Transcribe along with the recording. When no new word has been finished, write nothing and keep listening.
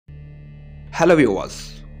Hello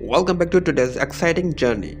viewers, welcome back to today's exciting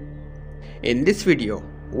journey. In this video,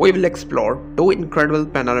 we will explore two incredible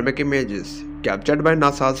panoramic images captured by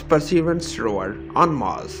NASA's Perseverance rover on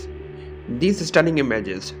Mars. These stunning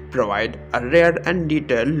images provide a rare and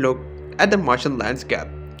detailed look at the Martian landscape,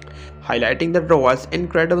 highlighting the rover's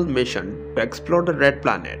incredible mission to explore the red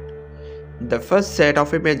planet. The first set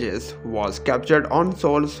of images was captured on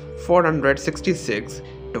Sols 466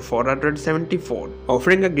 to 474,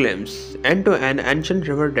 offering a glimpse into an ancient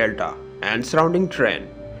river delta and surrounding terrain.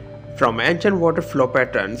 From ancient water flow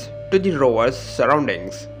patterns to the rover's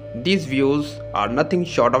surroundings, these views are nothing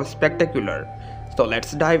short of spectacular. So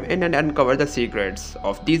let's dive in and uncover the secrets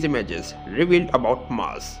of these images revealed about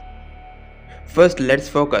Mars. First, let's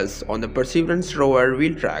focus on the Perseverance rover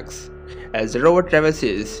wheel tracks. As the rover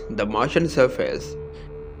traverses the Martian surface,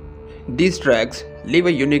 these tracks leave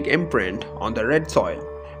a unique imprint on the red soil,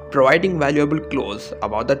 providing valuable clues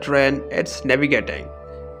about the terrain it's navigating.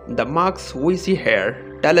 The marks we see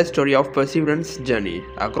here tell a story of Perseverance's journey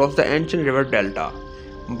across the ancient river delta.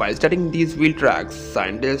 By studying these wheel tracks,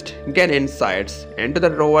 scientists gain insights into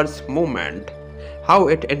the rover's movement, how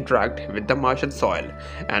it interacts with the Martian soil,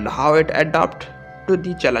 and how it adapts to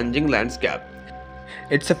the challenging landscape.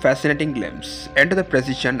 It's a fascinating glimpse into the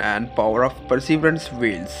precision and power of Perseverance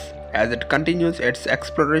wheels as it continues its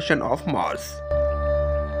exploration of Mars.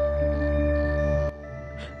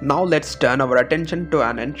 Now let's turn our attention to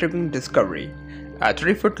an intriguing discovery, a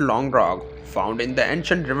 3-foot-long rock found in the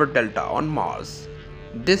ancient river delta on Mars.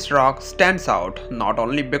 This rock stands out not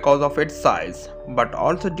only because of its size, but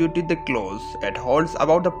also due to the clues it holds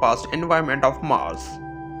about the past environment of Mars.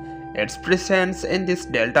 Its presence in this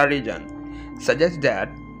delta region suggests that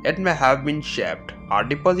it may have been shaped or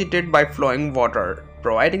deposited by flowing water,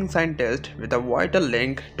 providing scientists with a vital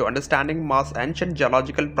link to understanding Mars' ancient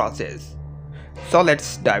geological process. So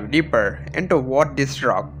let's dive deeper into what this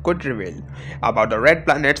rock could reveal about the red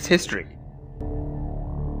planet's history.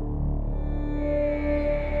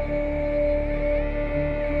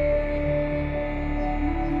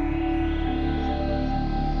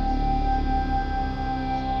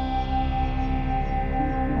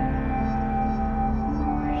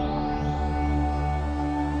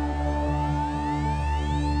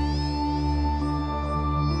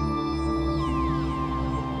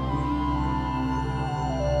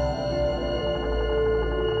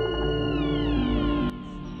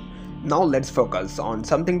 Now let's focus on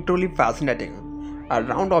something truly fascinating, a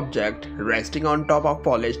round object resting on top of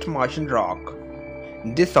polished Martian rock.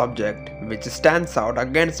 This object, which stands out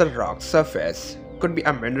against the rock's surface, could be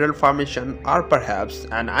a mineral formation or perhaps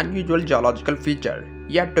an unusual geological feature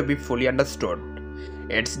yet to be fully understood.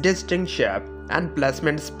 Its distinct shape and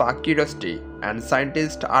placement spark curiosity, and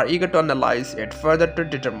scientists are eager to analyze it further to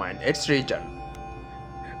determine its region.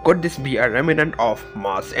 Could this be a remnant of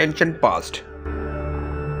Mars' ancient past?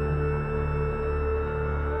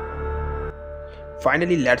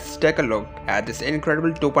 Finally, let's take a look at this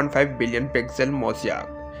incredible 2.5 billion pixel mosaic,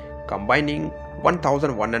 combining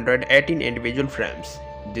 1118 individual frames.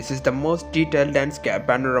 This is the most detailed landscape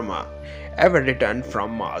panorama ever written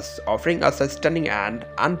from Mars, offering us a stunning and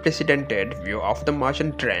unprecedented view of the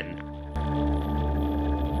Martian terrain.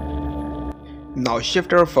 Now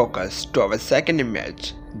shift our focus to our second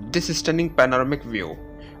image. This stunning panoramic view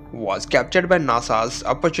was captured by NASA's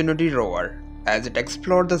Opportunity rover as it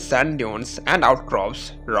explored the sand dunes and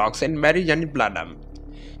outcrops rocks in Meridian Planum.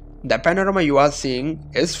 The panorama you are seeing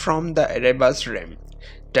is from the Erebus Rim,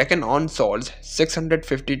 taken on Sols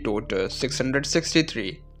 652 to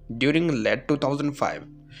 663 during late 2005.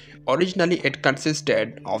 Originally, it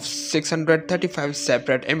consisted of 635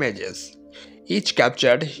 separate images, each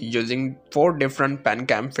captured using 4 different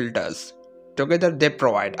PanCam filters. Together, they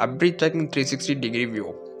provide a breathtaking 360-degree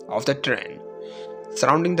view of the terrain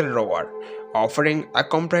surrounding the rover, offering a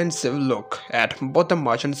comprehensive look at both the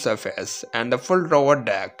Martian surface and the full rover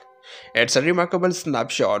deck. It's a remarkable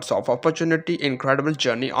snapshot of Opportunity's incredible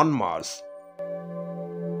journey on Mars.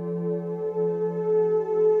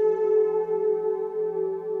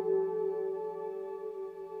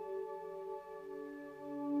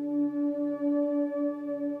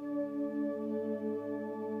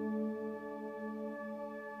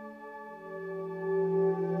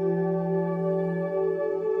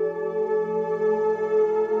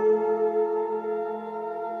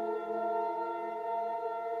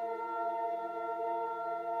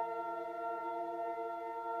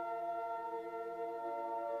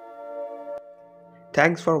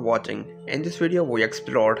 Thanks for watching. In this video, we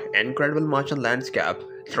explored incredible Martian landscape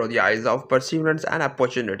through the eyes of Perseverance and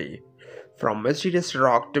Opportunity. From mysterious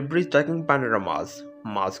rock to breathtaking panoramas,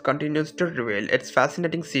 Mars continues to reveal its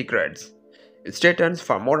fascinating secrets. Stay tuned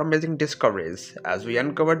for more amazing discoveries as we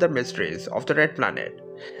uncover the mysteries of the red planet.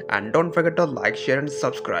 And don't forget to like, share and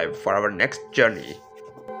subscribe for our next journey.